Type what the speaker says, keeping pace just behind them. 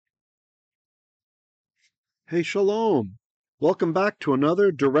Hey, shalom. Welcome back to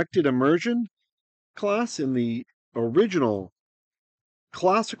another directed immersion class in the original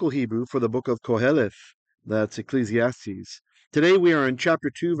classical Hebrew for the book of Qoheleth, that's Ecclesiastes. Today we are in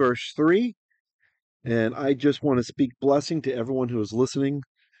chapter 2, verse 3, and I just want to speak blessing to everyone who is listening.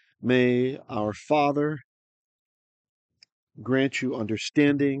 May our Father grant you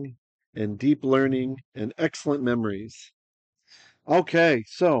understanding and deep learning and excellent memories. Okay,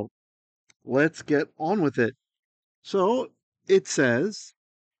 so let's get on with it. So it says,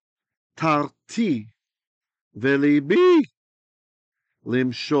 tarti ולבי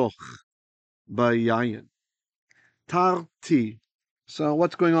למשוך bayayin. Tarti. So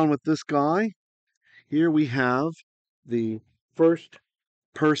what's going on with this guy? Here we have the first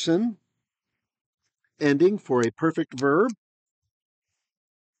person ending for a perfect verb.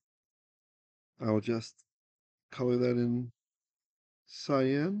 I'll just color that in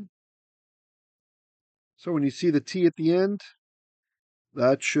cyan. So when you see the T at the end,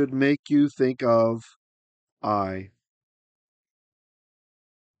 that should make you think of I.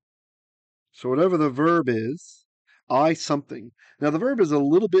 So whatever the verb is, I something. Now the verb is a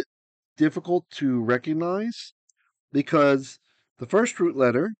little bit difficult to recognize because the first root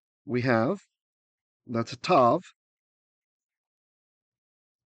letter we have, that's a tav,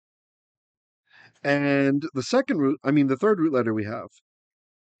 and the third root letter we have,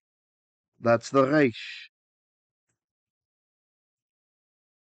 that's the resh.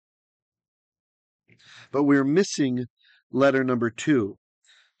 But we're missing letter number 2.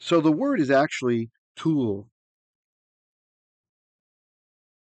 So the word is actually tool.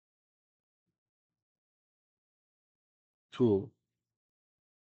 Tool.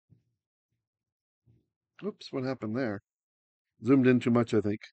 Oops, what happened there? Zoomed in too much, I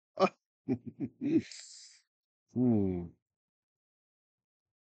think. hmm.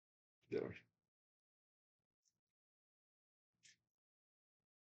 There.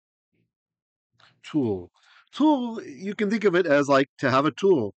 Tool. Tool, you can think of it as like to have a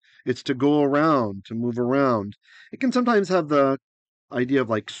tool. It's to go around, to move around. It can sometimes have the idea of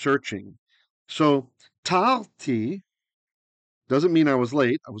like searching. So tarti doesn't mean I was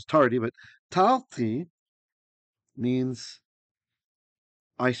late, I was tardy, but tarti means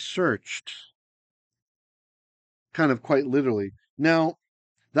I searched, kind of quite literally. Now,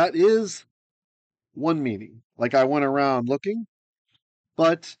 that is one meaning, like I went around looking,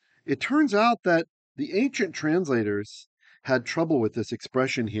 but it turns out that the ancient translators had trouble with this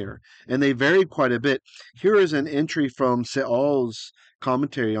expression here, and they varied quite a bit. Here is an entry from Seow's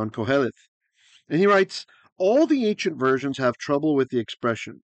commentary on Qoheleth, and he writes, all the ancient versions have trouble with the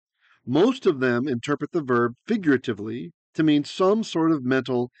expression. Most of them interpret the verb figuratively to mean some sort of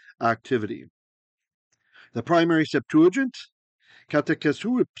mental activity. The primary Septuagint,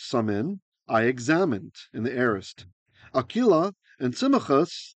 katekesupsamen, I examined in the aorist. Aquila and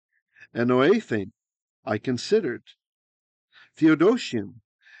Symmachus and noheig, I considered. Theodosian,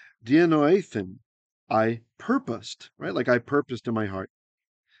 dianoethin, I purposed, right? Like I purposed in my heart.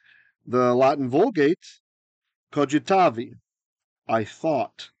 The Latin Vulgate, cogitavi, I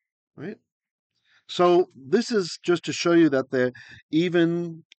thought, right? So this is just to show you that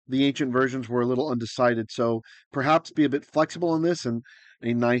even the ancient versions were a little undecided. So perhaps be a bit flexible on this, and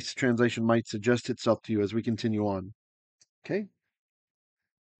a nice translation might suggest itself to you as we continue on. Okay.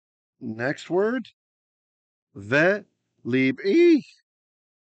 Next word, velib'i.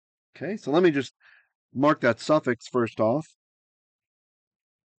 Okay, so let me just mark that suffix first off.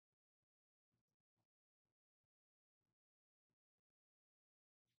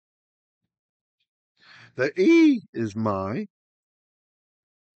 The E is my.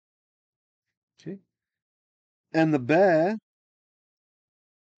 Okay. And the be,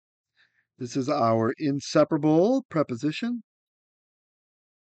 this is our inseparable preposition.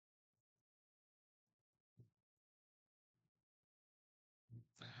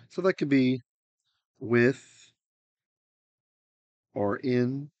 So that could be with or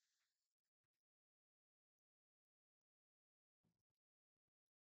in.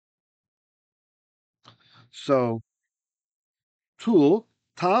 So tool,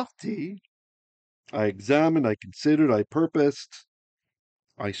 tarti, I examined, I considered, I purposed,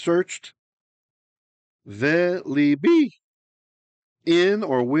 I searched. Velibi, in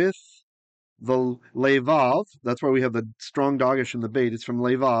or with the levav. That's why we have the strong dogish in the bait. It's from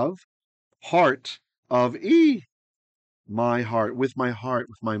levav, heart of e, my heart, with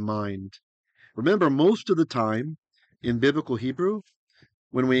my mind. Remember, most of the time in biblical Hebrew,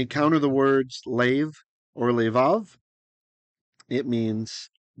 when we encounter the words lev or levav, it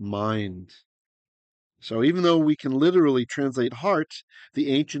means mind. So even though we can literally translate heart, the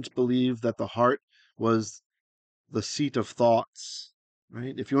ancients believed that the heart was the seat of thoughts,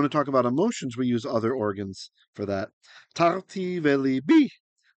 right? If you want to talk about emotions, we use other organs for that. Tarti velibi.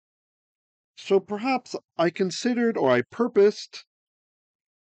 So perhaps I considered or I purposed,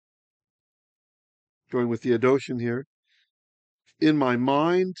 going with the Adoshin here, in my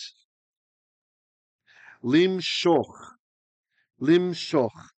mind, limshoch, limshoch.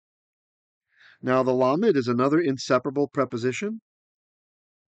 Now the lamed is another inseparable preposition.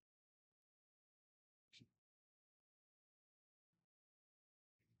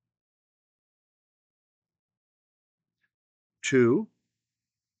 Two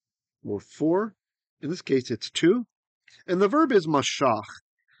or four. In this case, it's two. And the verb is mashach.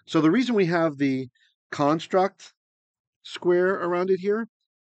 So the reason we have the construct square around it here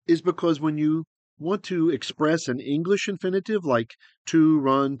is because when you want to express an English infinitive like to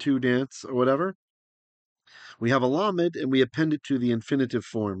run, to dance, or whatever, we have a lamed and we append it to the infinitive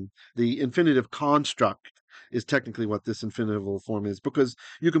form. The infinitive construct is technically what this infinitive form is because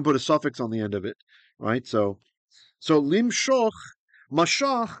you can put a suffix on the end of it, right? So limshoch,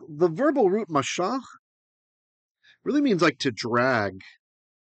 mashach, the verbal root mashach really means like to drag,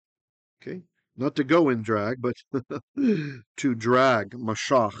 okay? Not to go in drag, but to drag,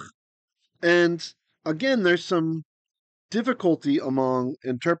 mashach. And again, there's some difficulty among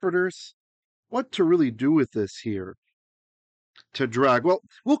interpreters what to really do with this here. To drag. Well,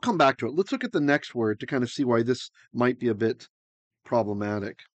 we'll come back to it. Let's look at the next word to kind of see why this might be a bit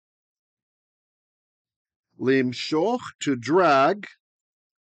problematic. Limshoch, to drag,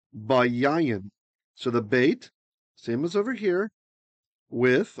 bayayin. So the bait, same as over here,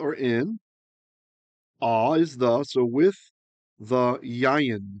 with or in. Is the, so with the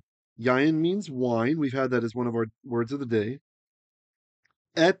yayin. Yayin means wine. We've had that as one of our words of the day.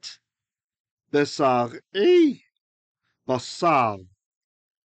 Et besari. Basar.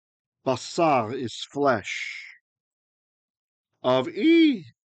 Basar is flesh. Of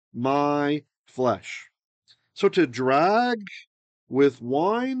my flesh. So to drag with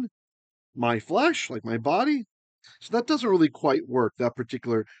wine my flesh, like my body, so that doesn't really quite work, that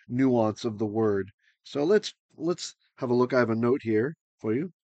particular nuance of the word. So let's have a look. I have a note here for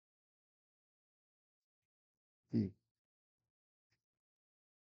you.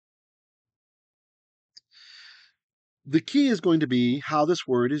 The key is going to be how this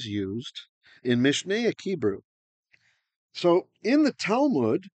word is used in Mishnaic Hebrew. So in the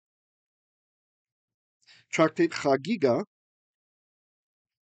Talmud, Tractate Chagiga,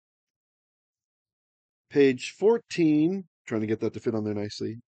 page 14, trying to get that to fit on there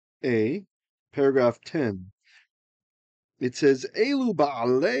nicely, A, paragraph 10. It says, Elu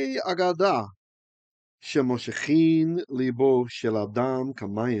ba'alei agada, shemoshechin libo shel adam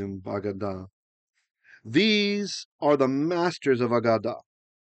kamayim ba'agada. These are the masters of agada,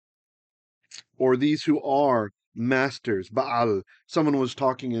 or these who are masters, Baal. Someone was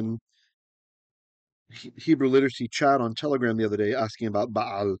talking in Hebrew literacy chat on Telegram the other day asking about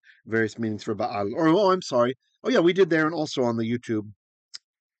Baal, various meanings for Baal. Or, oh, I'm sorry. Oh, yeah, we did there and also on the YouTube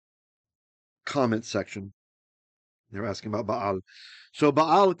comment section. They were asking about Baal. So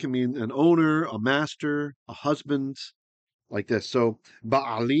Baal can mean an owner, a master, a husband, like this. So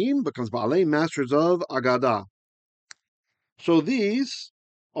Baalim becomes Baalei, masters of Agada. So these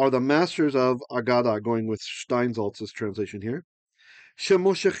are the masters of Agada, going with Steinsaltz's translation here.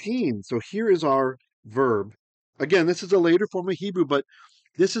 Shemoshechin. So here is our verb. Again, this is a later form of Hebrew, but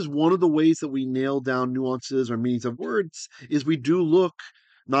this is one of the ways that we nail down nuances or meanings of words, is we do look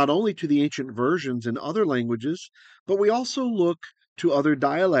not only to the ancient versions in other languages, but we also look to other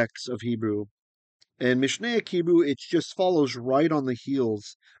dialects of Hebrew. And Mishnaic Hebrew, it just follows right on the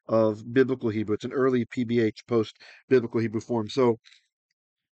heels of Biblical Hebrew. It's an early PBH, post-Biblical Hebrew form. So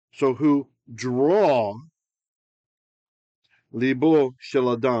who draw libo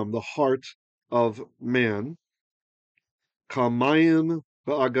shel adam, the heart of man, kamayim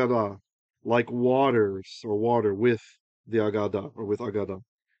ba'agada, like waters or water with the agada or with agada.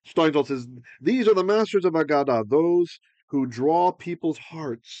 Steinsaltz says, these are the masters of agada, those who draw people's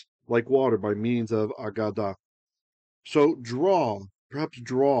hearts like water by means of agada. So perhaps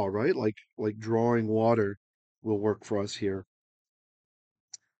draw, right? Like drawing water will work for us here.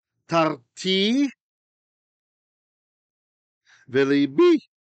 Tarti velibi.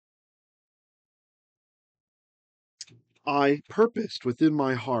 I purposed within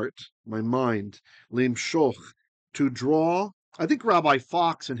my heart, my mind, limshoch, to draw. I think Rabbi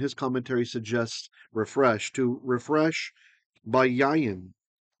Fox in his commentary suggests to refresh bayayin,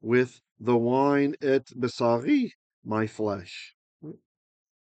 with the wine besari, my flesh.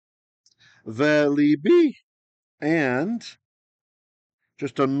 Velibi, and,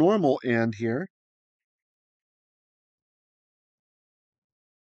 just a normal and here,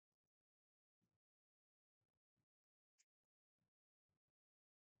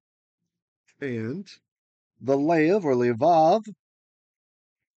 And the lev or levav,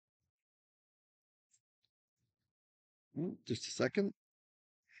 just a second,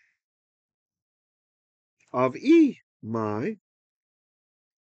 of my,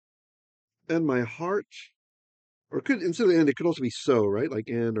 and my heart, or it could, instead of and, it could also be so, right? Like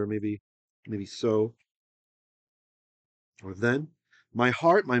and, or maybe so, or then. My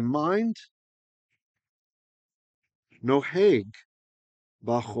heart, my mind, noheig,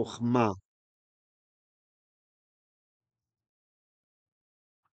 bachakhmah,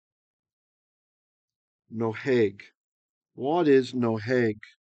 noheig. What is noheig?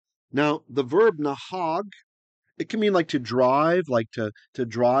 Now, the verb nahag, it can mean like to drive, like to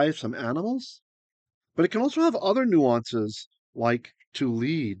drive some animals, but it can also have other nuances like to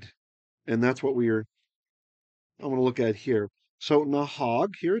lead. And that's what I want to look at here. So nahag,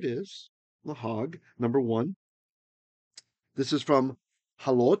 here it is. Nahag, number one. This is from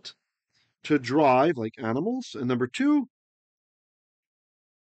halot, to drive like animals. And number two,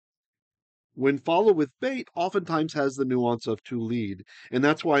 when followed with bait, oftentimes has the nuance of to lead. And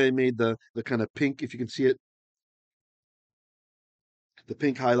that's why I made the kind of pink, if you can see it, the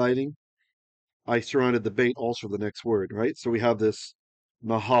pink highlighting. I surrounded the bait also the next word, right? So we have this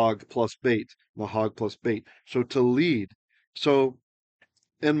nahag plus bait, nahag plus bait. So to lead. So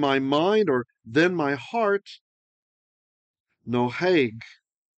in my mind, or then my heart, noheig,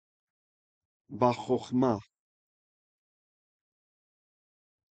 bachakhmah.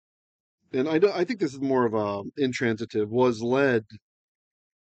 And I think this is more of a intransitive, was led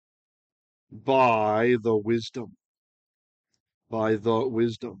by the wisdom, by the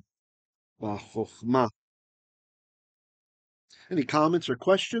wisdom, bachakhmah. Any comments or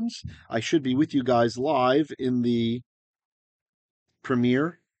questions? I should be with you guys live in the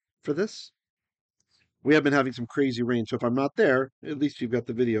premiere for this. We have been having some crazy rain, so if I'm not there, at least you've got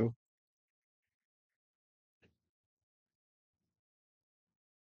the video.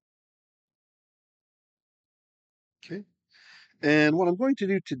 Okay. And what I'm going to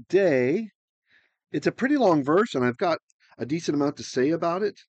do today, it's a pretty long verse, and I've got a decent amount to say about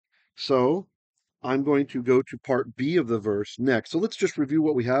it. So I'm going to go to part B of the verse next. So let's just review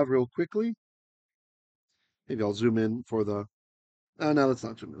what we have real quickly. Maybe I'll zoom in for the. No, let's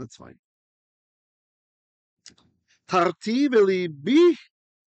not zoom in. That's fine. Tarti v'libi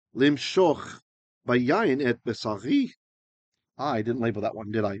limshoch bayayin besari. I didn't label that one,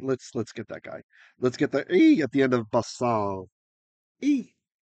 did I? Let's get that guy. Let's get the E at the end of basar. E.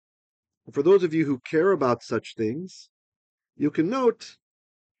 For those of you who care about such things, you can note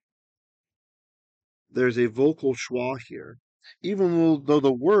there's a vocal schwa here, even though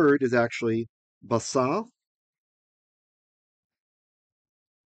the word is actually basar.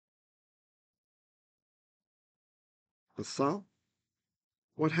 Basar.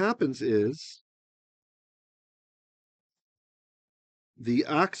 What happens is the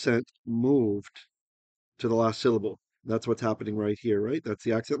accent moved to the last syllable. That's what's happening right here, right? That's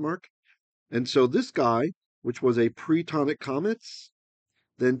the accent mark. And so this guy, which was a pre-tonic kamatz,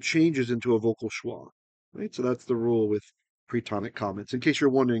 then changes into a vocal schwa, right? So that's the rule with pretonic kamatz, in case you're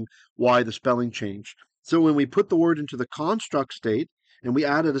wondering why the spelling changed. So when we put the word into the construct state and we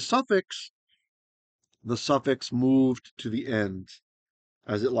added a suffix, the suffix moved to the end,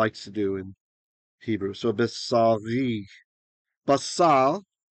 as it likes to do in Hebrew. So besari, basar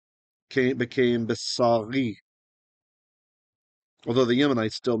became besari, although the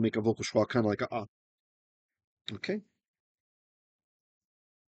Yemenites still make a vocal schwa kind of like a ah. Okay.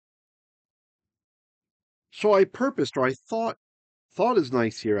 So I purposed, or I thought is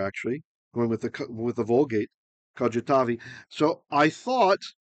nice here actually, going with the Vulgate, cogitavi. So I thought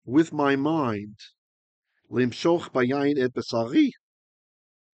with my mind, limshoch bayayin et besari,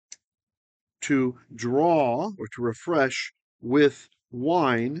 to draw or to refresh with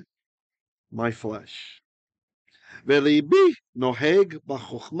wine my flesh. Velibi noheig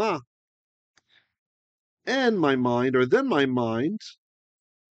bachokhmah, and my mind, or then my mind,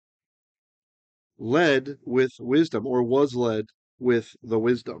 led with wisdom, or was led with the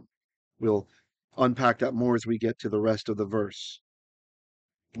wisdom. We'll unpack that more as we get to the rest of the verse.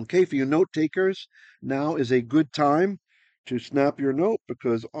 Okay, for you note takers, now is a good time to snap your note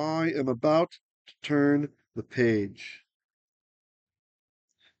because I am about to turn the page.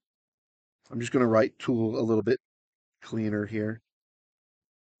 I'm just going to write tool a little bit cleaner here.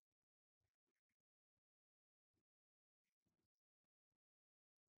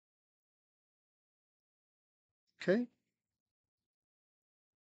 Okay.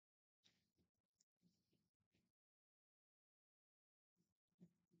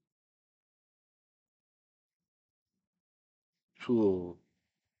 Tool.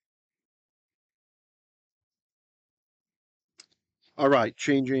 All right,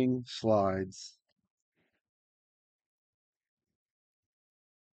 changing slides.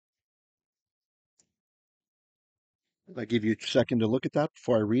 I give you a second to look at that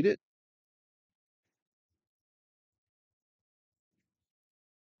before I read it.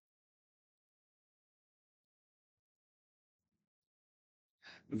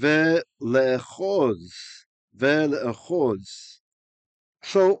 ולאחז, ולאחז.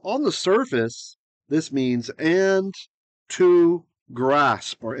 So on the surface, this means and to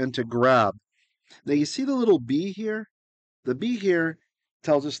grasp or and to grab. Now you see the little b here? The b here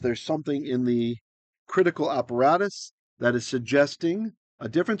tells us there's something in the critical apparatus that is suggesting a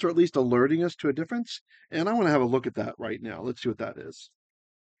difference or at least alerting us to a difference. And I want to have a look at that right now. Let's see what that is.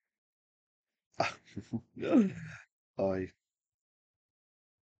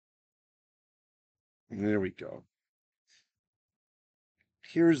 There we go.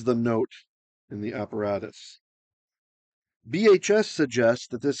 Here's the note in the apparatus. BHS suggests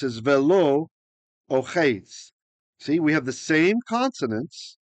that this is velo oheig. See, we have the same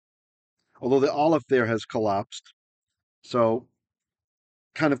consonants, although the aleph there has collapsed. So,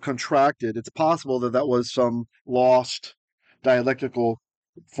 kind of contracted. It's possible that that was some lost dialectical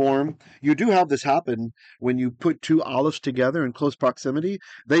form. You do have this happen when you put two alephs together in close proximity.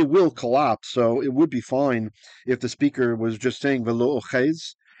 They will collapse. So, it would be fine if the speaker was just saying velo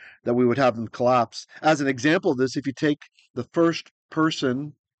oheig, that we would have them collapse. As an example of this, if you take the first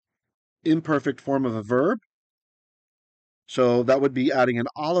person imperfect form of a verb, so that would be adding an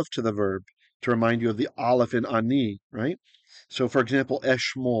aleph to the verb to remind you of the aleph in ani, right? So, for example,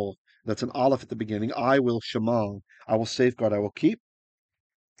 eshmol, that's an aleph at the beginning. I will shemal, I will safeguard, I will keep.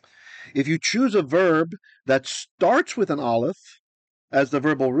 If you choose a verb that starts with an aleph as the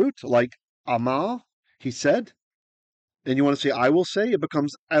verbal root, like amal, he said, and you want to say I will say, it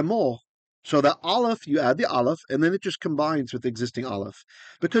becomes amol. So that aleph, you add the aleph, and then it just combines with the existing aleph.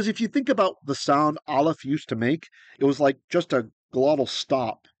 Because if you think about the sound aleph used to make, it was like just a glottal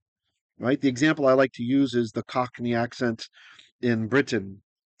stop, right? The example I like to use is the Cockney accent in Britain.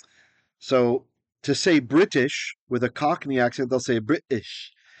 So to say British with a Cockney accent, they'll say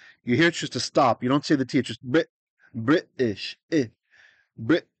British. You hear it's just a stop. You don't say the T, it's just British.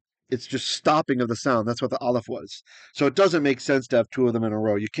 Brit. It's just stopping of the sound. That's what the aleph was. So it doesn't make sense to have two of them in a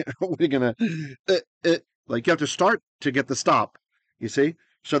row. You can't. We're gonna like you have to start to get the stop. You see.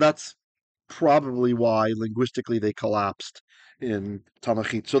 So that's probably why linguistically they collapsed in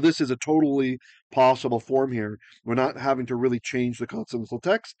Tanakh. So this is a totally possible form here. We're not having to really change the consonantal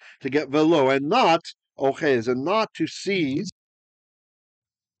text to get velo and not oheig and not to seize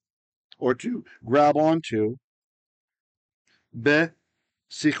or to grab onto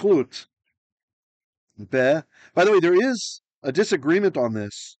besiclut. By the way, there is a disagreement on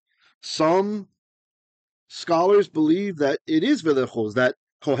this. Some scholars believe that it is velechos, that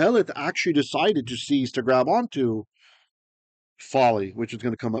Qoheleth actually decided to seize, to grab onto Folly, which is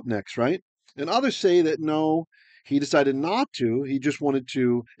going to come up next, right? And others say that no, he decided not to. He just wanted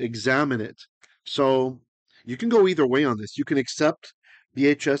to examine it. So you can go either way on this. You can accept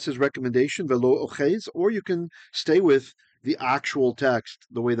BHS's recommendation, velo ocheis, or you can stay with the actual text,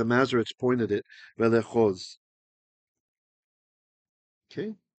 the way the Masoretes pointed it, velechos.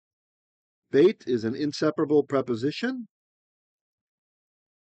 Okay. Beit is an inseparable preposition.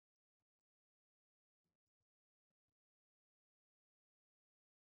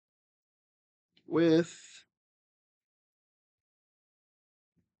 With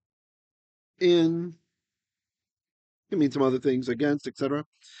in, it means some other things, against, etc.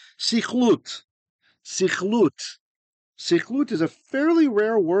 Sichlut. Sichlut. Sichlut is a fairly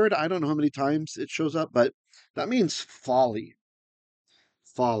rare word. I don't know how many times it shows up, but that means folly.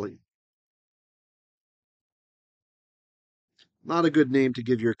 Folly. Not a good name to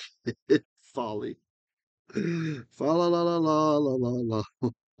give your kid. Folly. Fa la la la la la la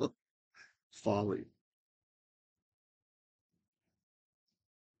la. Folly.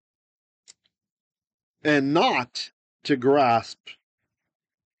 And not to grasp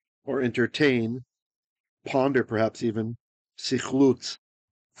or entertain, ponder perhaps even, sichlut,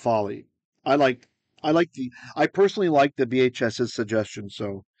 folly. I like I personally like the BHS's suggestion,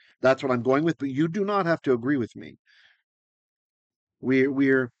 so that's what I'm going with, but you do not have to agree with me.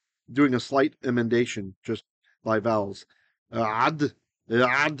 We're doing a slight emendation just by vowels. Ad,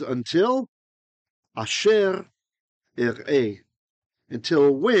 ad until asher ereh.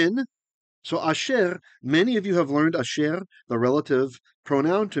 Until when? So asher, many of you have learned asher, the relative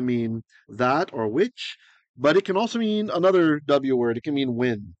pronoun, to mean that or which, but it can also mean another W word. It can mean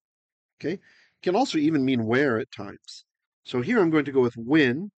when. Okay? It can also even mean where at times. So here I'm going to go with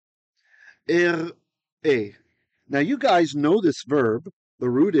when, ereh. Now, you guys know this verb. The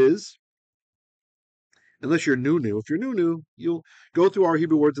root is, unless you're new. If you're new, you'll go through our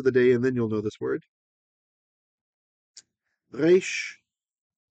Hebrew words of the day, and then you'll know this word. Resh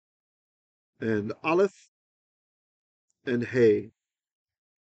and Aleph and Hey.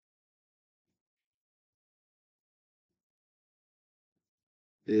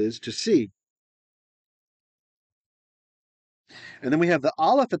 Is to see. And then we have the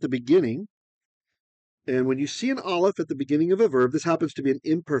Aleph at the beginning. And when you see an Aleph at the beginning of a verb, this happens to be an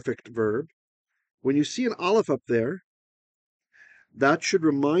imperfect verb. When you see an Aleph up there, that should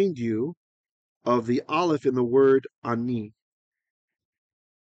remind you of the Aleph in the word ani.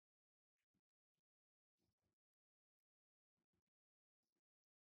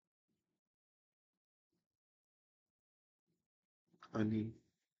 Ani.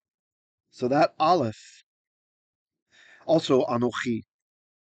 So that Aleph, also anochi,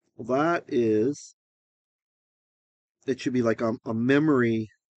 that is, it should be like a memory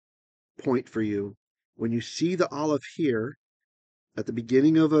point for you. When you see the Aleph here at the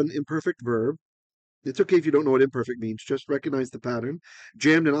beginning of an imperfect verb, it's okay if you don't know what imperfect means. Just recognize the pattern.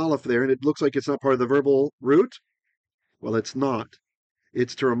 Jammed an Aleph there, and it looks like it's not part of the verbal root. Well, it's not.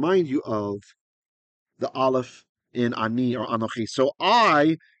 It's to remind you of the Aleph in ani or anochi. So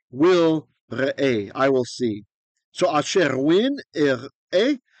I will ereh. I will see. So asher win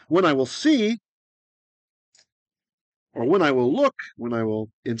ereh, when I will see, or when I will look, when I will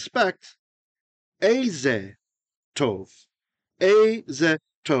inspect, eze tov. Eze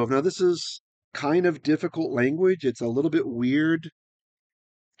tov. Now, this is kind of difficult language. It's a little bit weird.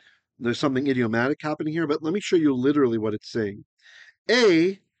 There's something idiomatic happening here, but let me show you literally what it's saying.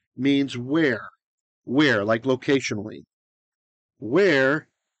 A means where, like locationally. Where,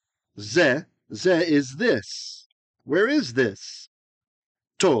 ze is this. Where is this?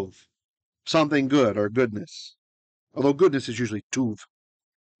 Tov, something good or goodness. Although goodness is usually tuv,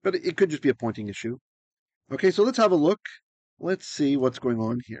 but it could just be a pointing issue. Okay, so let's have a look. Let's see what's going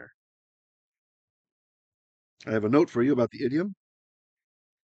on here. I have a note for you about the idiom.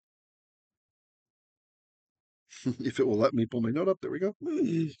 If it will let me pull my note up, there we go.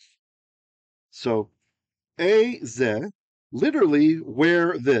 So, ze, literally,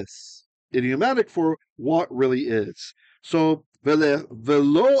 where this. Idiomatic for what really is. So,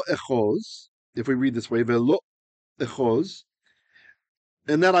 velo echoz, if we read this way, velo echoz,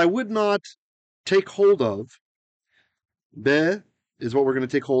 and that I would not take hold of. Be is what we're going to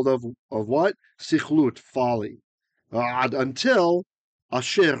take hold of what? Sichlut, folly. Until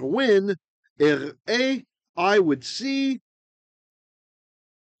asher when ereh, I would see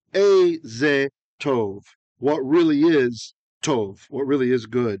ze tov, what really is tov, what really is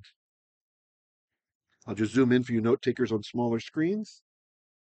good. I'll just zoom in for you note takers on smaller screens.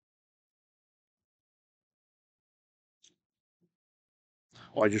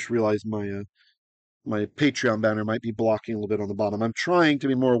 Oh, I just realized my Patreon banner might be blocking a little bit on the bottom. I'm trying to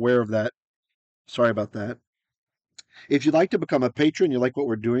be more aware of that. Sorry about that. If you'd like to become a patron, you like what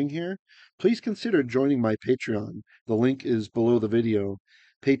we're doing here, please consider joining my Patreon. The link is below the video,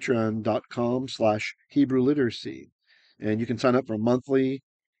 patreon.com/Hebrew literacy. And you can sign up for a monthly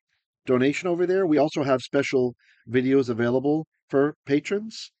donation over there. We also have special videos available for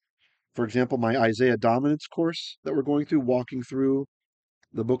patrons. For example, my Isaiah dominance course that we're going through, walking through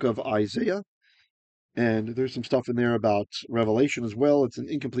the book of Isaiah. And there's some stuff in there about Revelation as well. It's an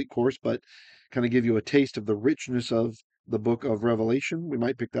incomplete course, but kind of give you a taste of the richness of the book of Revelation. We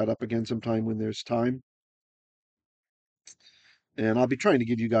might pick that up again sometime when there's time. And I'll be trying to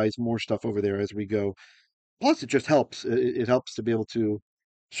give you guys more stuff over there as we go. Plus, it just helps. It helps to be able to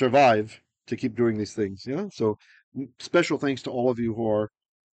survive, to keep doing these things. Yeah. So special thanks to all of you who are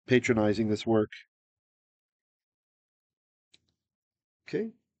patronizing this work.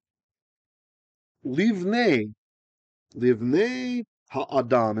 Okay. Lvnei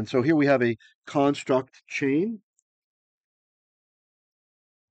ha'adam. And so here we have a construct chain.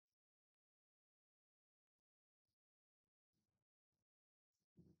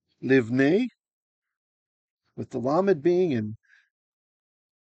 Livnei, with the lamed being an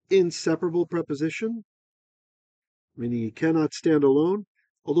inseparable preposition, meaning you cannot stand alone.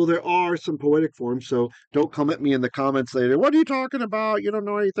 Although there are some poetic forms, so don't come at me in the comments later. What are you talking about? You don't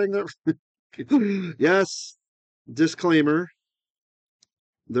know anything. Yes, disclaimer.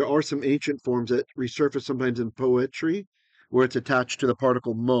 There are some ancient forms that resurface sometimes in poetry where it's attached to the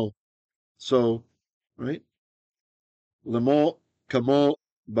particle mo. So, right? Lemo, kamo,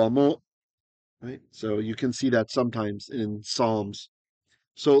 bamo, right? So you can see that sometimes in Psalms.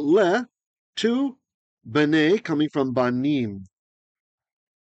 So le, to, bene, coming from banim.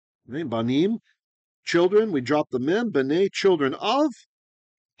 Right? Banim, children, we drop the mem, b'nei, children of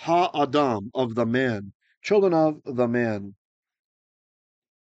ha-adam, of the man. Children of the man.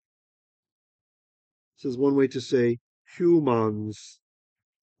 This is one way to say humans.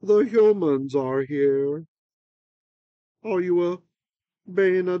 The humans are here. Are you a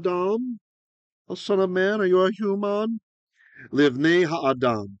ben adam? A son of man? Are you a human? Lvnei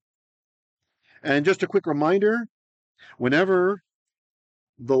ha'adam. And just a quick reminder, whenever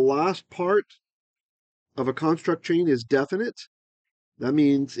the last part of a construct chain is definite, that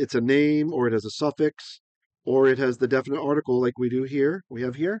means it's a name, or it has a suffix, or it has the definite article like we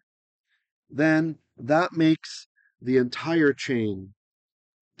have here, then that makes the entire chain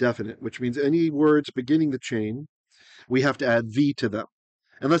definite, which means any words beginning the chain, we have to add V to them.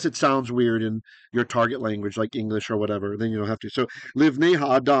 Unless it sounds weird in your target language, like English or whatever, then you don't have to. So, lvnei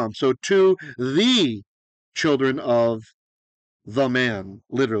ha'adam, so to the children of the man,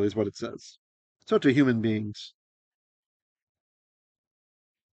 literally is what it says. So to human beings.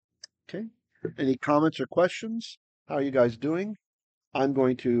 Okay. Any comments or questions? How are you guys doing? I'm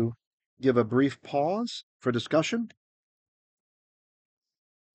going to give a brief pause for discussion.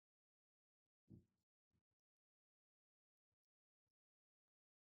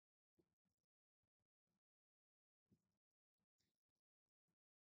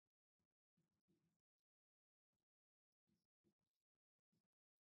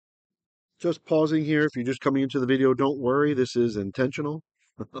 Just pausing here. If you're just coming into the video, don't worry. This is intentional.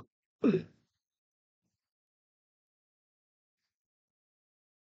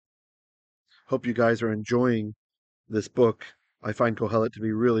 Hope you guys are enjoying this book. I find Qoheleth to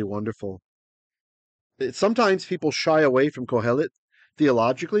be really wonderful. Sometimes people shy away from Qoheleth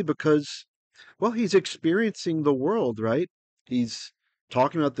theologically because, well, he's experiencing the world, right? He's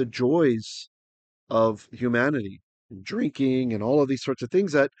talking about the joys of humanity, and drinking and all of these sorts of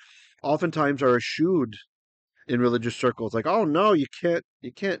things that oftentimes are eschewed in religious circles. Like, oh no, you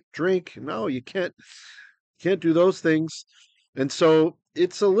can't drink. No, you can't do those things. And so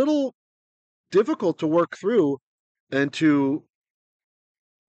it's a little difficult to work through and to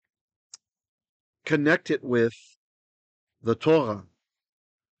connect it with the Torah.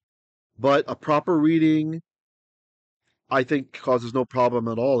 But a proper reading, I think, causes no problem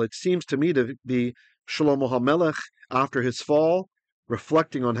at all. It seems to me to be Shlomo HaMelech after his fall,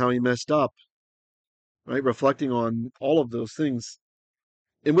 reflecting on how he messed up, right? Reflecting on all of those things.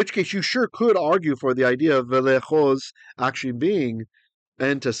 In which case, you sure could argue for the idea of velechos actually being,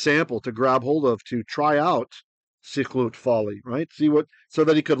 and to sample, to grab hold of, to try out Siklut Folly, right? See what, so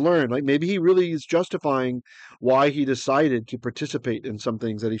that he could learn. Like maybe he really is justifying why he decided to participate in some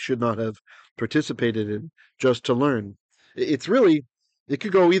things that he should not have participated in, just to learn. It's really, it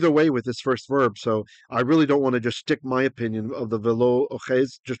could go either way with this first verb. So I really don't want to just stick my opinion of the velo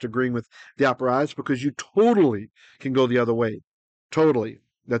ochez, just agreeing with the apparatus, because you totally can go the other way. Totally.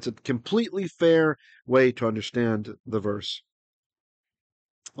 That's a completely fair way to understand the verse.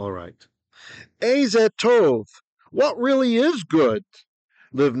 All right. Etät tov. What really is good?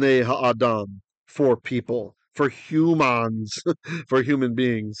 Lvnei ha'adam. For people. For humans. For human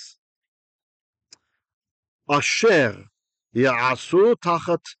beings. Asher ya'asu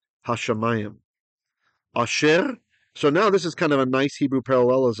tachat hashamayim. Asher. So now this is kind of a nice Hebrew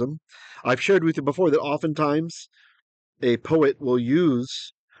parallelism. I've shared with you before that oftentimes a poet will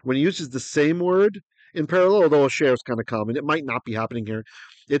use, when he uses the same word in parallel, although asher is kind of common, it might not be happening here.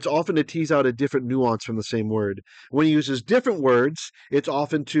 It's often to tease out a different nuance from the same word. When he uses different words, it's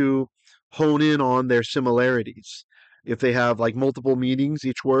often to hone in on their similarities. If they have like multiple meanings,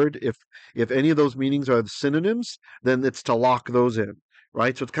 each word, if any of those meanings are synonyms, then it's to lock those in,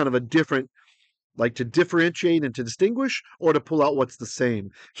 right? So it's kind of a different, like to differentiate and to distinguish, or to pull out what's the same.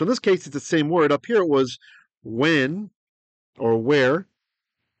 So in this case, it's the same word. Up here it was when, or where.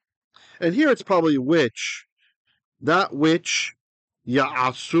 And here it's probably which. That which,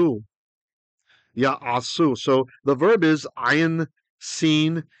 ya'asu. Ya'asu. So the verb is ayin,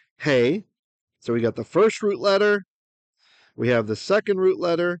 sin, hey. So we got the first root letter, we have the second root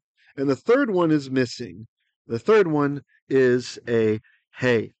letter, and the third one is missing. The third one is a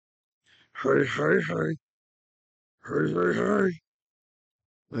hey. Hey, hey, hey. Hey, hey, hey.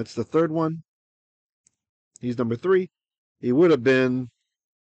 That's the third one. He's number 3. He would have been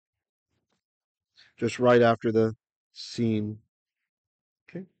just right after the scene.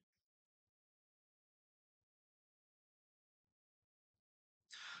 Okay.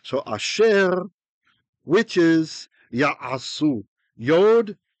 So asher, which is ya'asu.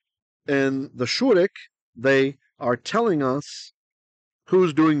 Yod and the shurik, they are telling us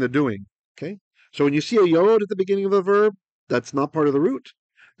who's doing the doing. Okay. So when you see a yod at the beginning of a verb, that's not part of the root.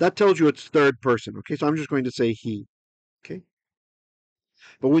 That tells you it's third person. Okay, so I'm just going to say he. Okay.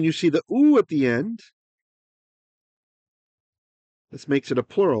 But when you see the oo at the end, this makes it a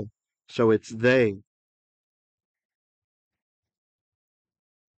plural. So it's they.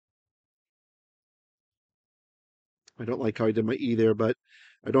 I don't like how I did my E there, but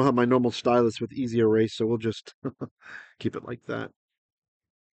I don't have my normal stylus with easy erase, so we'll just keep it like that.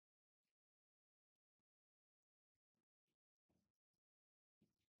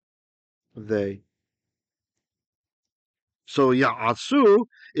 They. So ya'asu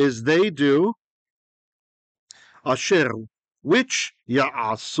is they do asher, which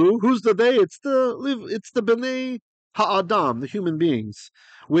ya'asu, who's the they? It's the bnei ha'adam, the human beings,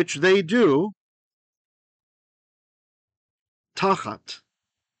 which they do tachat,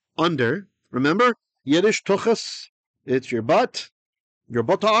 under. Remember, Yiddish tuchas, it's your butt, your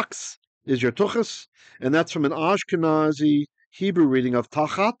buttocks is your tuchas, and that's from an Ashkenazi Hebrew reading of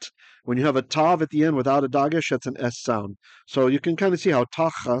tachat. When you have a tav at the end without a dagesh, that's an S sound. So you can kind of see how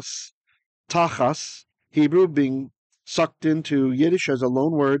tachas, Hebrew being sucked into Yiddish as a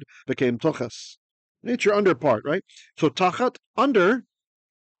loan word, became tuchas. It's your under part, right? So tachat, under,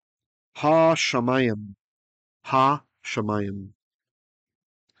 ha-shamayim, ha-shamayim.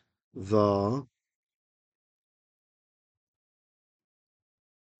 The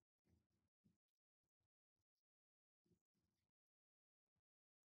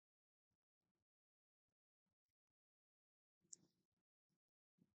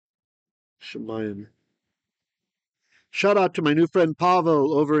shamayim. Shout out to my new friend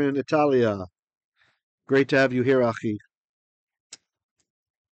Pavel over in Italia. Great to have you here, Achi.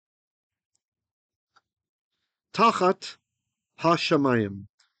 Tachat ha-shamayim.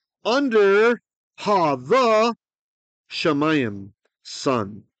 Under the shamayim,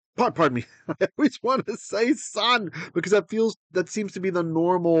 sun. Pardon me. I always want to say sun because that seems to be the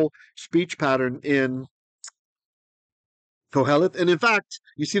normal speech pattern in Qoheleth. And in fact,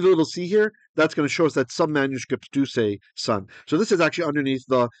 you see the little C here? That's going to show us that some manuscripts do say sun. So this is actually underneath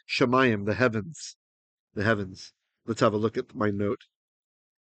the shamayim, the heavens. The heavens. Let's have a look at my note.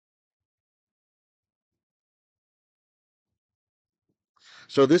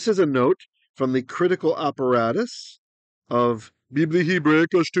 So this is a note from the critical apparatus of Bibli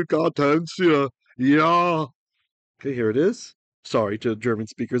Hebräica Stückatensia. Yeah. Okay, here it is. Sorry to German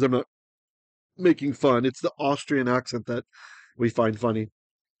speakers. I'm not making fun. It's the Austrian accent that we find funny.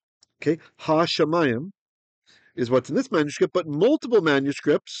 Okay, Ha Shamayim is what's in this manuscript, but multiple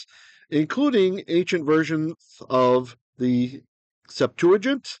manuscripts, including ancient versions of the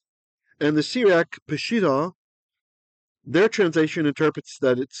Septuagint and the Syriac Peshitta, their translation interprets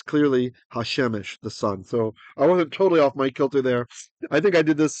that it's clearly Hashemesh, the sun. So I wasn't totally off my kilter there. I think I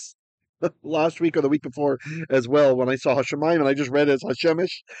did this last week or the week before as well when I saw Hashemayim and I just read it as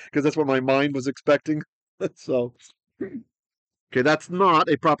Hashemesh because that's what my mind was expecting. So, okay, that's not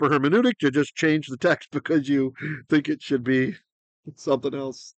a proper hermeneutic to just change the text because you think it should be something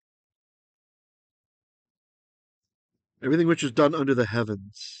else. Everything which is done under the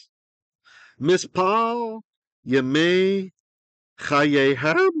heavens. Mispal, Yemei,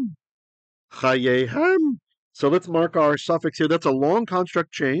 Chayehem. Chayehem. So let's mark our suffix here. That's a long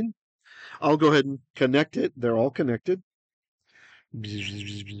construct chain. I'll go ahead and connect it. They're all connected.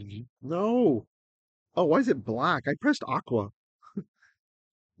 No. Oh, why is it black? I pressed aqua.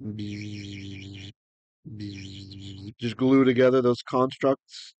 Just glue together those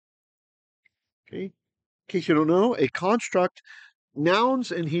constructs. Okay. In case you don't know, a construct,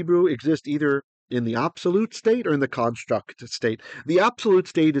 nouns in Hebrew exist either in the absolute state or in the construct state. The absolute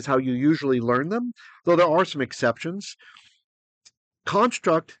state is how you usually learn them, though there are some exceptions.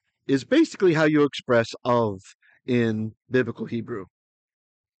 Construct is basically how you express of in biblical Hebrew.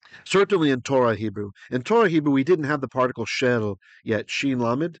 Certainly in Torah Hebrew. In Torah Hebrew, we didn't have the particle shel yet, shin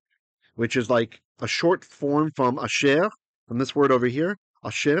lamed, which is like a short form from asher, from this word over here.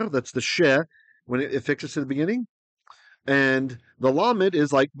 Asher, that's the she when it affixes to the beginning. And the lamed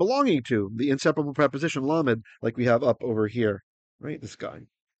is like belonging to, the inseparable preposition lamed, like we have up over here, right? This guy.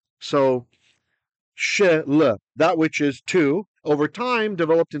 So, shel, that which is to, over time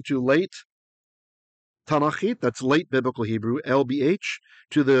developed into late Tanachit, that's late biblical Hebrew, LBH,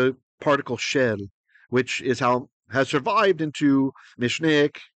 to the particle shel, which is how has survived into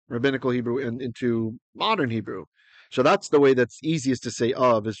Mishnaic, rabbinical Hebrew, and into modern Hebrew. So that's the way that's easiest to say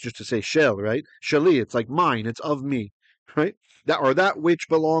of, is just to say shel, right? Sheli, it's like mine, it's of me, right? That which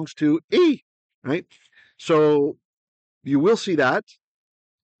belongs to E, right? So you will see that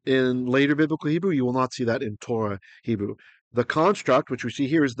in later biblical Hebrew. You will not see that in Torah Hebrew. The construct, which we see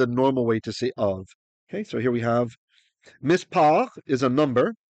here, is the normal way to say of. Okay, so here we have mispar is a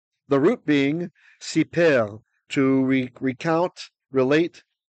number. The root being siper, to recount, relate,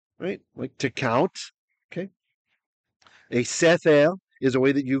 right? Like to count. Okay. A sefer is a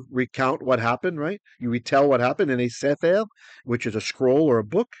way that you recount what happened, right? You retell what happened in a sefer, which is a scroll or a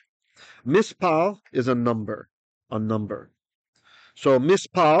book. Mispar is a number, a number. So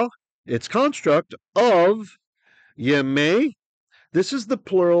mispar, its construct of yemei. This is the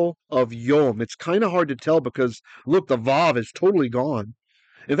plural of yom. It's kind of hard to tell because look, the vav is totally gone.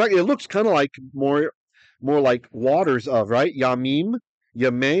 In fact, it looks kind of like more like waters of, right? Yamim,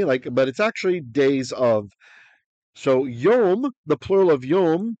 yemei, like, but it's actually days of. So yom, the plural of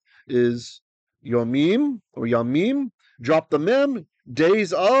yom is yomim or yamim. Drop the mem,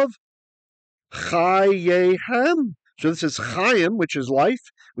 days of chayehem. So this is chayim, which is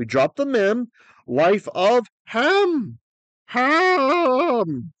life. We drop the mem, life of ham.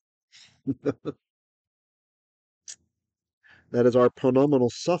 Ham. That is our pronominal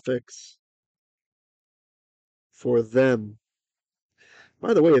suffix for them.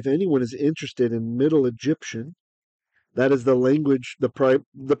 By the way, if anyone is interested in Middle Egyptian, that is the language, the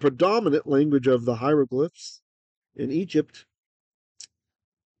predominant language of the hieroglyphs in Egypt,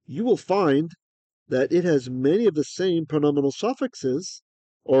 you will find that it has many of the same pronominal suffixes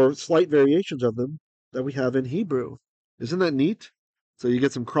or slight variations of them that we have in Hebrew. Isn't that neat? So you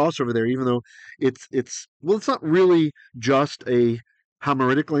get some crossover there, even though it's not really just a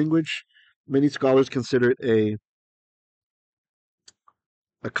Hammeritic language. Many scholars consider it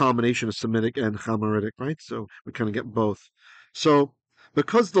a combination of Semitic and Hammeritic, right? So we kind of get both. So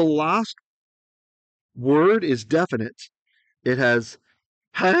because the last word is definite, it has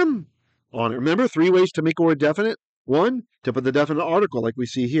ham on it. Remember, 3 ways to make a word definite? 1, to put the definite article, like we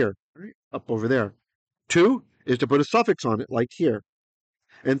see here, right? Up over there. 2 is to put a suffix on it, like here.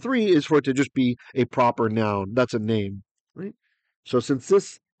 And 3 is for it to just be a proper noun. That's a name, right? So since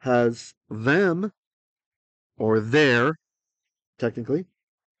this has them, or their, technically,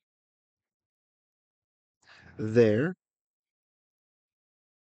 their,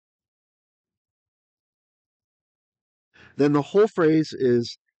 then the whole phrase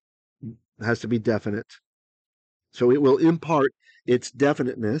has to be definite. So it will impart its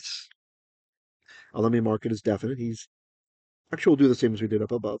definiteness. Let me mark it as definite. Actually, we'll do the same as we did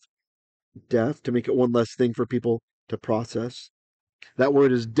up above. Def, to make it one less thing for people to process. That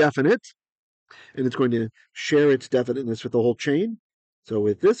word is definite, and it's going to share its definiteness with the whole chain. So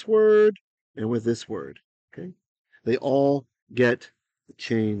with this word and with this word, okay? They all get the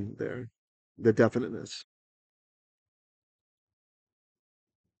chain there, the definiteness.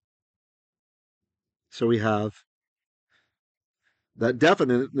 So we have that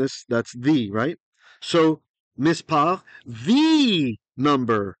definiteness, that's the, right? So mispar, the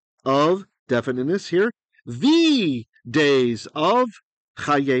number of definiteness here, the days of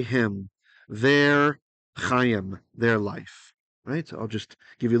chayehem, their chayim, their life, right? So I'll just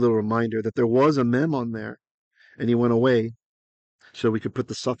give you a little reminder that there was a mem on there, and he went away, so we could put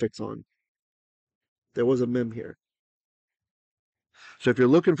the suffix on. There was a mem here. So if you're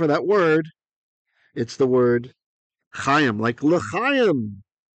looking for that word, it's the word chayim, like l'chayim.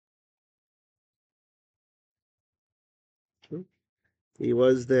 He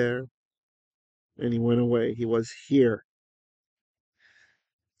was there, and he went away. He was here.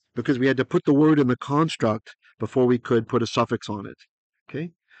 Because we had to put the word in the construct before we could put a suffix on it.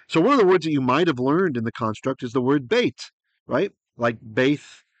 Okay? So one of the words that you might have learned in the construct is the word beit, right? Like beit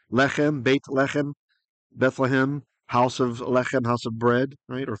lechem, Bethlehem, house of lechem, house of bread,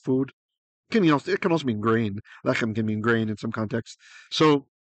 right? Or food. It can also mean grain. Lechem can mean grain in some contexts. So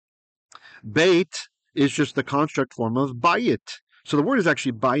beit is just the construct form of bayit. So the word is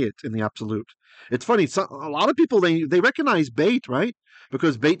actually bayit in the absolute. It's funny. A lot of people, they recognize beit, right?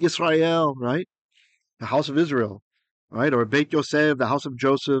 Because Beit Yisrael, right? The house of Israel, right? Or Beit Yosef, the house of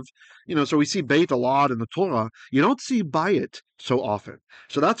Joseph. So we see Beit a lot in the Torah. You don't see bayit so often.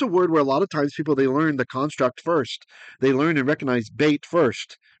 So that's a word where a lot of times people, they learn the construct first. They learn and recognize Beit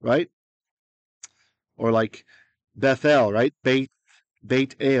first, right? Or like Bethel, right? Beit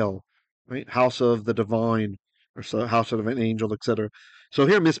El, right? House of the divine, or so, house of an angel, etc. So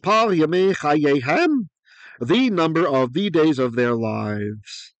here, Mispar Yamei Chayehem, the number of the days of their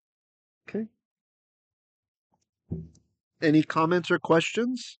lives. Okay. Any comments or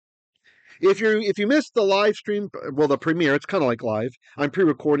questions? If you missed the live stream, well, the premiere, it's kind of like live. I'm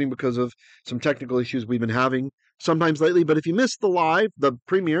pre-recording because of some technical issues we've been having sometimes lately. But if you missed the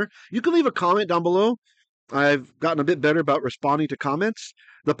premiere, you can leave a comment down below. I've gotten a bit better about responding to comments.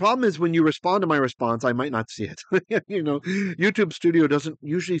 The problem is when you respond to my response, I might not see it. YouTube Studio doesn't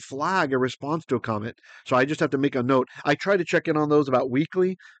usually flag a response to a comment. So I just have to make a note. I try to check in on those about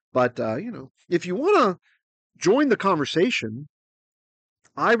weekly, But, if you want to join the conversation,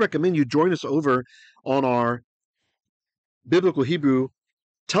 I recommend you join us over on our Biblical Hebrew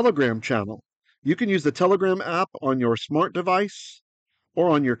Telegram channel. You can use the Telegram app on your smart device or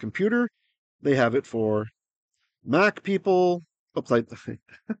on your computer. They have it for Mac people. Oops,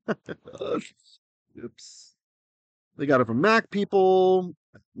 oops. They got it for Mac people,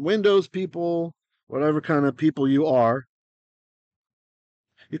 Windows people, whatever kind of people you are.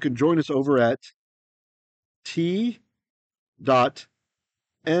 You can join us over at t.me,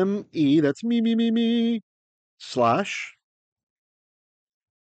 that's me, /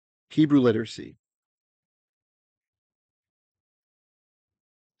 Hebrew literacy.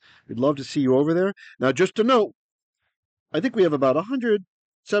 We'd love to see you over there. Now, just to note, I think we have about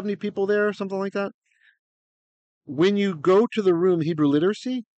 170 people there, something like that. When you go to the room Hebrew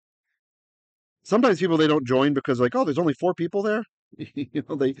literacy, sometimes people, they don't join because like, oh, there's only 4 people there.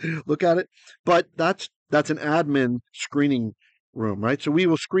 They look at it, but that's an admin screening room, right? So we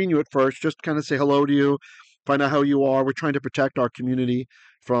will screen you at first, just kind of say hello to you, find out how you are. We're trying to protect our community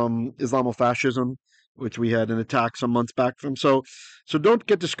from Islamofascism, which we had an attack some months back from. So don't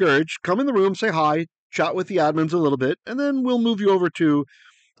get discouraged. Come in the room, say hi, chat with the admins a little bit, and then we'll move you over to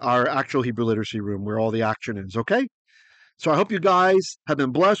our actual Hebrew literacy room where all the action is, okay? So I hope you guys have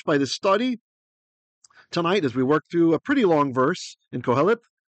been blessed by this study tonight as we work through a pretty long verse in Qoheleth.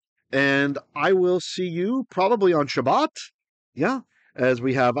 And I will see you probably on Shabbat, as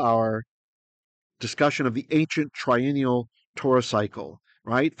we have our discussion of the ancient triennial Torah cycle,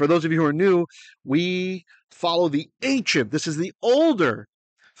 right? For those of you who are new, we follow the ancient, this is the older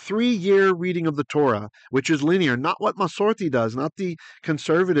 3-year reading of the Torah, which is linear, not what Masorti does, not the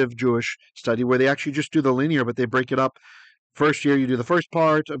conservative Jewish study where they actually just do the linear, but they break it up. First year you do the first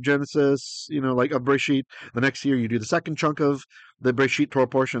part of Genesis, like of Bereshit. The next year you do the second chunk of the Bereshit Torah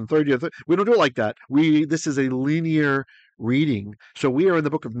portion. Third year, we don't do it like that. This is a linear reading. So we are in the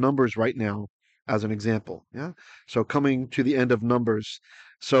book of Numbers right now, as an example. Yeah. So coming to the end of Numbers.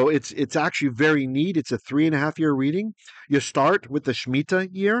 So it's actually very neat. It's a 3.5-year reading. You start with the Shemitah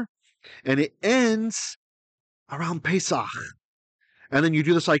year, and it ends around Pesach. And then you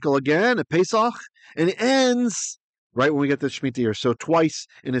do the cycle again at Pesach, and it ends right when we get the Shemitah year. So twice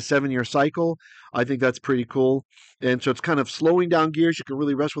in a 7-year cycle. I think that's pretty cool. And so it's kind of slowing down gears. You can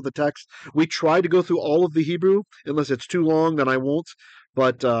really rest with the text. We try to go through all of the Hebrew. Unless it's too long, then I won't.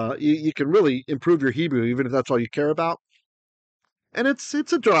 But you can really improve your Hebrew, even if that's all you care about. And it's a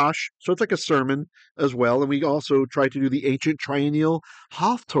drash, so it's like a sermon as well. And we also try to do the ancient triennial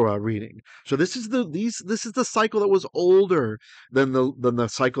Haftorah reading. So this is the cycle that was older than the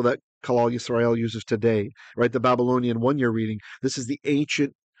cycle that Kalal Yisrael uses today, right? The Babylonian 1-year reading. This is the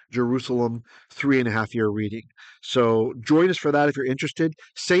ancient Jerusalem 3.5-year reading. So join us for that if you're interested.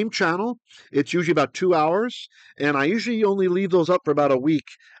 Same channel. It's usually about 2 hours, and I usually only leave those up for about a week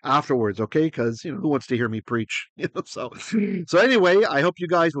afterwards, okay? Because who wants to hear me preach? So anyway, I hope you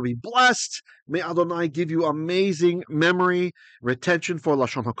guys will be blessed. May Adonai give you amazing memory, retention for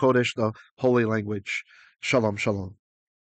Lashon HaKodesh, the holy language. Shalom, shalom.